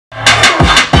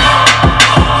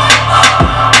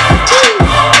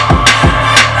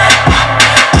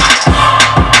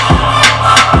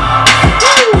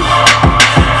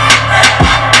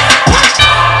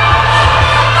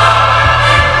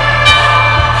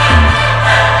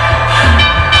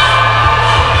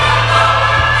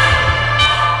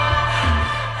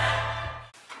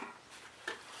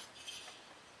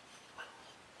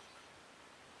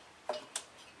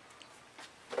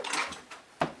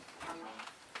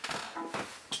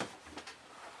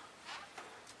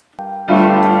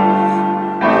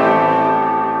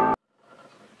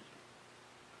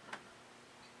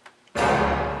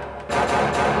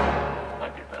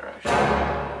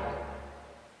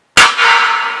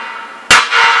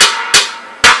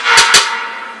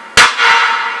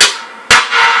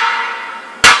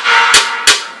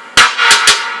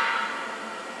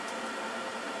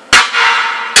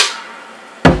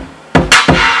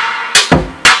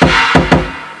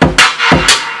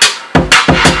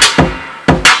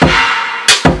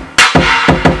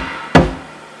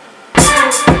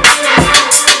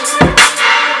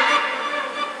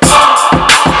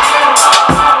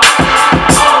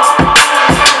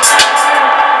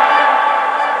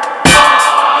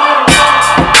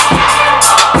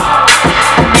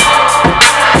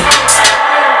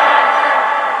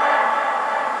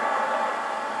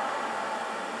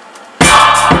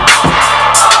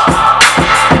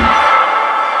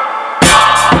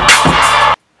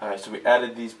So we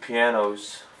added these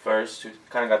pianos first. We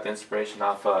kind of got the inspiration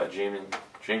off Dreams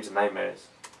and Nightmares.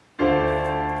 And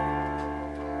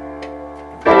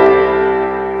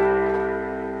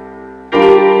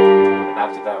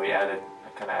after that I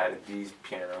kind of added these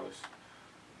pianos.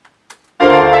 It's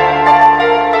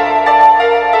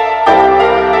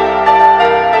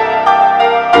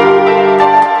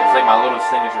like my little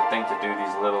signature thing to do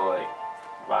these little like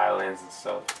violins and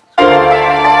stuff.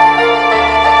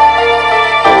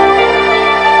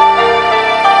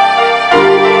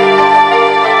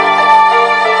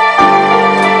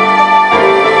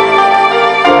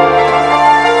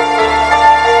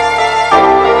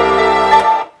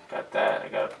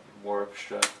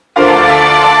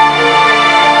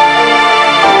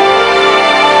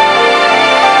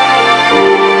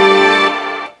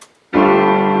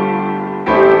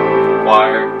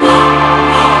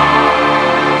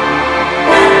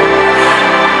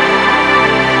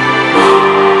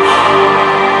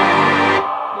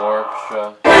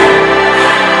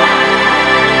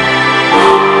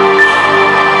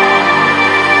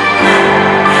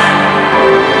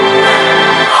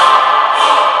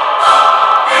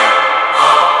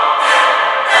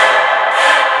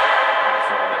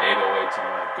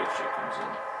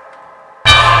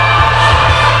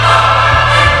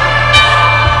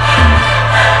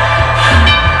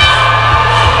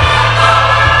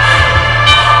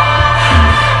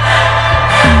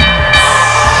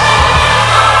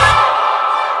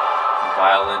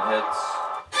 Violin hits.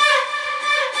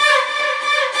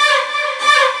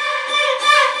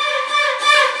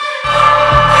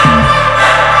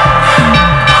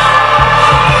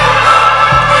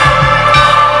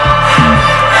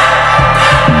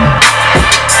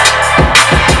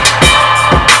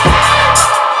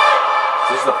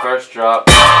 This is the first drop.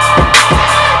 And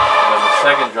then the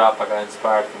second drop I got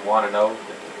inspired from Wanna Know,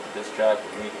 this track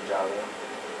with Meek and Java.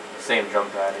 Same drum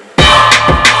pattern.